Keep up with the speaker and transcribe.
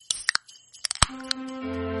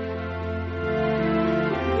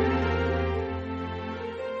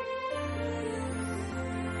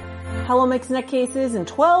Hello, Mixed Nutcases and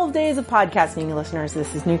 12 days of podcasting, listeners.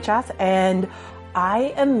 This is Nutty, and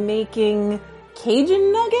I am making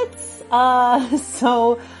Cajun nuggets.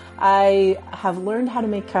 So I have learned how to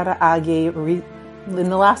make karaage in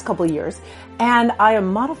the last couple of years, and I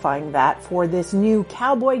am modifying that for this new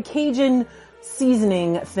Cowboy Cajun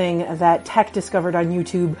seasoning thing that Tech discovered on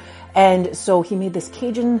YouTube. And so he made this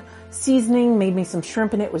Cajun seasoning, made me some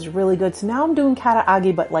shrimp in it. It was really good. So now I'm doing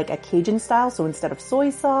karaage, but like a Cajun style. So instead of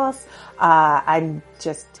soy sauce, I'm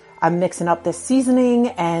mixing up this seasoning,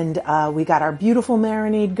 and we got our beautiful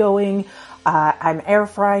marinade going. I'm air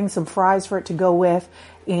frying some fries for it to go with.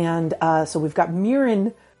 And so we've got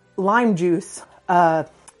mirin lime juice, the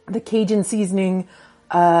Cajun seasoning,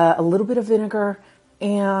 a little bit of vinegar,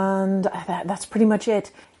 and that's pretty much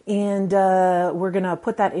it. And we're going to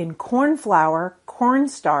put that in corn flour,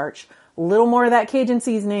 cornstarch, a little more of that Cajun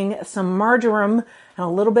seasoning, some marjoram, and a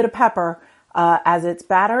little bit of pepper as its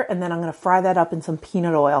batter. And then I'm going to fry that up in some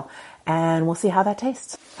peanut oil, and we'll see how that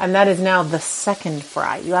tastes. And that is now the second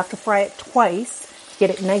fry. You have to fry it twice, get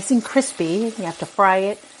it nice and crispy. You have to fry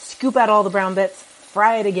it, scoop out all the brown bits,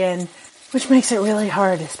 fry it again, which makes it really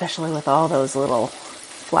hard, especially with all those little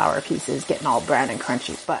flour pieces getting all brown and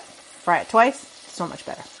crunchy. But fry it twice, so much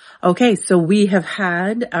better. Okay, so we have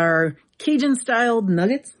had our Cajun-styled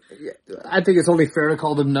nuggets. I think it's only fair to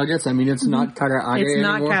call them nuggets. I mean, it's not karaage It's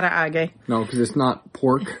not anymore. karaage. No, because it's not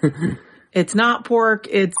pork. It's not pork.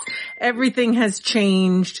 Everything has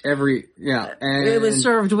changed. And it was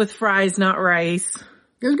served with fries, not rice.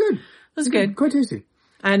 It was good. It was good. Quite tasty.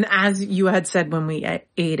 And as you had said when we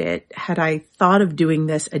ate it, had I thought of doing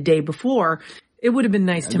this a day before, it would have been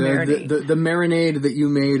nice to marinate. The marinade that you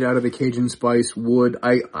made out of the Cajun spice would,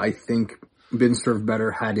 I think, been served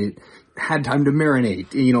better had it had time to marinate,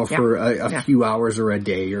 for a few hours or a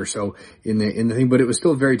day or so in the thing. But it was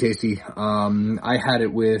still very tasty. I had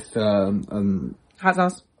it with hot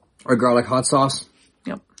sauce, or garlic hot sauce.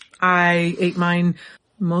 Yep. I ate mine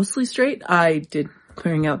mostly straight. I did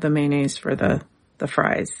clearing out the mayonnaise for the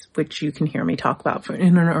fries, which you can hear me talk about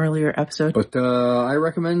in an earlier episode. But I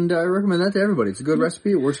recommend that to everybody. It's a good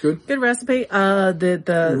recipe. It works good. Good recipe.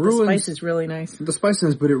 The spice is really nice. The spice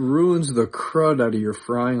is, but it ruins the crud out of your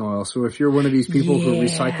frying oil. So if you're one of these people who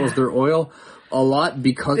recycles their oil a lot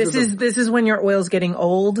because this is when your oil's getting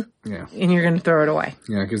old, and you're going to throw it away.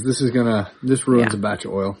 Yeah, because this ruins a batch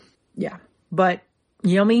of oil. Yeah, but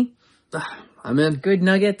yummy. I'm in. Good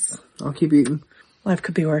nuggets. I'll keep eating. Life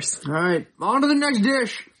could be worse. All right, on to the next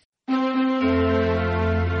dish.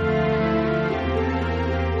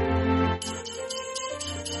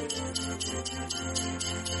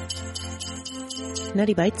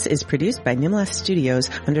 Nutty Bites is produced by Nimlas Studios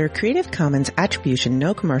under a Creative Commons Attribution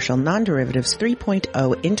No Commercial Non-Derivatives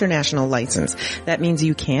 3.0 International License. That means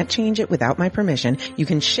you can't change it without my permission. You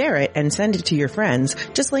can share it and send it to your friends.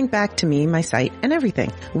 Just link back to me, my site, and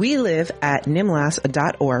everything. We live at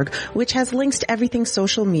nimlas.org, which has links to everything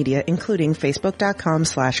social media, including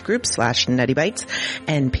facebook.com/group/nuttybites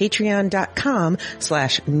and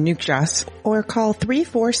patreon.com/nukjas, or call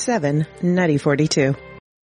 347-NUTTY42.